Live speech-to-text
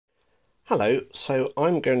Hello, so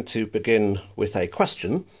I'm going to begin with a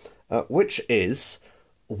question, which is,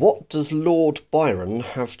 what does Lord Byron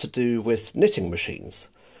have to do with knitting machines?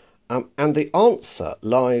 And the answer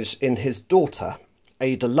lies in his daughter,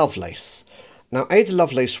 Ada Lovelace. Now, Ada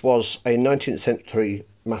Lovelace was a 19th century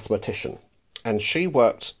mathematician, and she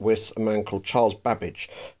worked with a man called Charles Babbage,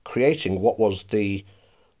 creating what was the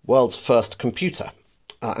world's first computer,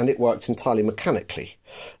 and it worked entirely mechanically.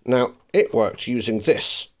 Now, it worked using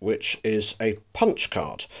this, which is a punch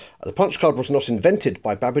card. The punch card was not invented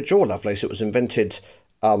by Babbage or Lovelace. It was invented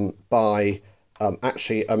by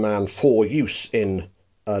actually a man for use in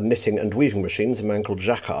knitting and weaving machines, a man called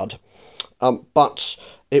Jacquard. But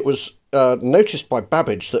it was noticed by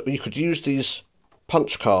Babbage that you could use these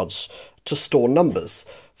punch cards to store numbers.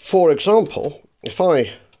 For example, if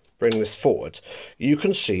I bring this forward, you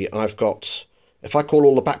can see I've got, if I call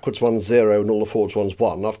all the backwards ones 0 and all the forwards ones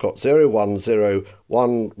 1, I've got 0, 1, 0,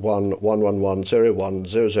 1, 1, 1, 1, 1, 0, 1,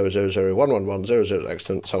 0, 0, 0, 0, 1, 1, 1, 0, 0,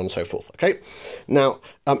 excellent, so on and so forth. Okay. Now,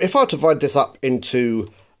 if I divide this up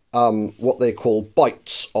into what they call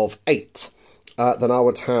bytes of 8, then I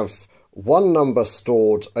would have one number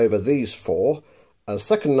stored over these 4, a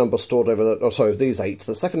second number stored over, these 8,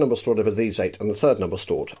 the second number stored over these 8, and the third number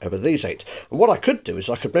stored over these 8. And what I could do is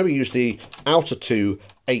I could maybe use the outer two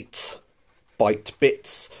 8-byte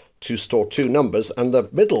bits to store two numbers, and the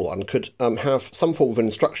middle one could have some form of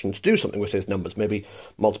instruction to do something with those numbers, maybe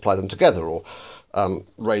multiply them together, or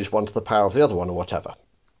raise one to the power of the other one, or whatever.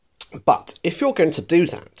 But if you're going to do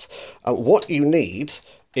that, what you need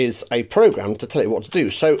is a program to tell you what to do.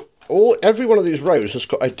 So every one of these rows has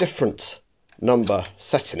got a different number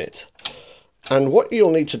set in it, and what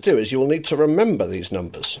you'll need to do is you'll need to remember these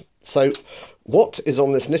numbers. So what is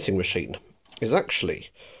on this knitting machine is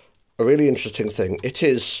actually a really interesting thing. It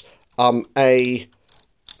is a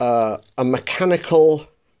mechanical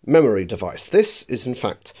memory device. This is in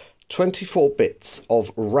fact 24 bits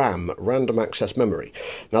of RAM, random access memory.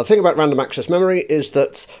 Now the thing about random access memory is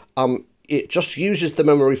that it just uses the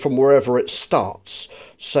memory from wherever it starts.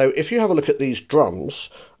 So if you have a look at these drums,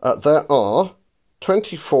 there are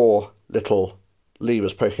 24 little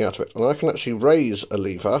levers poking out of it, and I can actually raise a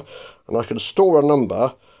lever and I can store a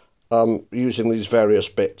number using these various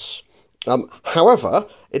bits. However,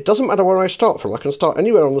 it doesn't matter where I start from. I can start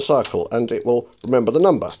anywhere on the circle and it will remember the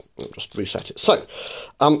number. I'll just reset it. So,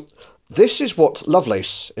 this is what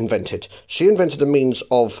Lovelace invented. She invented a means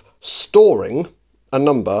of storing a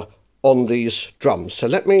number on these drums. So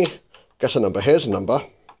let me get a number. Here's a number.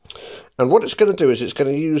 And what it's going to do is it's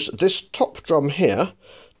going to use this top drum here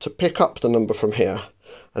to pick up the number from here,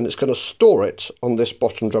 and it's going to store it on this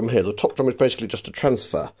bottom drum here. The top drum is basically just a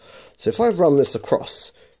transfer. So if I run this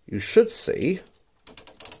across, you should see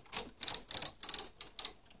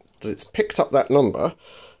that it's picked up that number.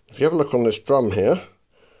 If you have a look on this drum here,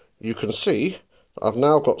 you can see that I've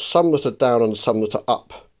now got some that are down and some that are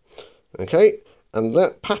up. Okay, and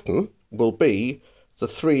that pattern will be the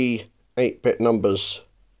 3 8-bit numbers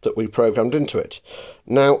that we programmed into it.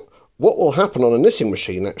 Now, what will happen on a knitting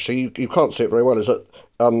machine, actually, you can't see it very well, is that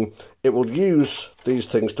it will use these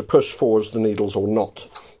things to push forwards the needles or not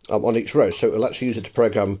on each row. So it will actually use it to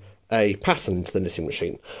program a pattern into the knitting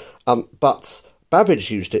machine. But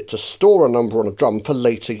Babbage used it to store a number on a drum for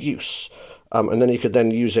later use. And then you could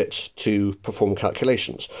then use it to perform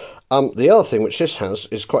calculations. The other thing which this has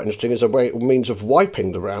is quite interesting, is a means of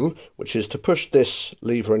wiping the RAM, which is to push this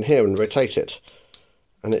lever in here and rotate it,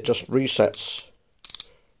 and it just resets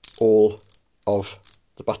all of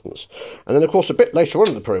the buttons. And then of course a bit later on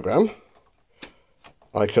in the program,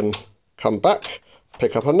 I can come back,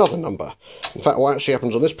 pick up another number. In fact, what actually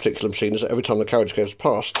happens on this particular machine is that every time the carriage goes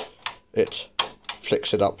past, it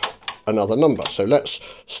flicks it up another number. So let's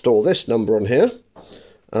store this number on here,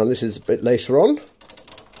 and this is a bit later on.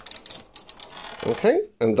 Okay,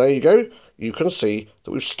 and there you go. You can see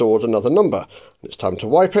that we've stored another number. It's time to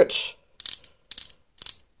wipe it.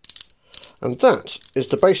 And that is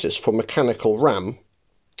the basis for mechanical RAM.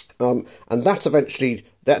 And that eventually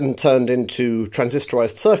then turned into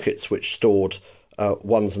transistorized circuits, which stored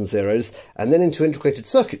ones and zeros, and then into integrated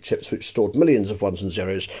circuit chips, which stored millions of ones and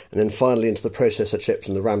zeros, and then finally into the processor chips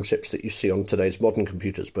and the RAM chips that you see on today's modern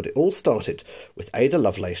computers. But it all started with Ada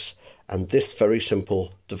Lovelace and this very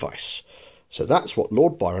simple device. So that's what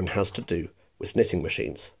Lord Byron has to do with knitting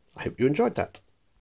machines. I hope you enjoyed that.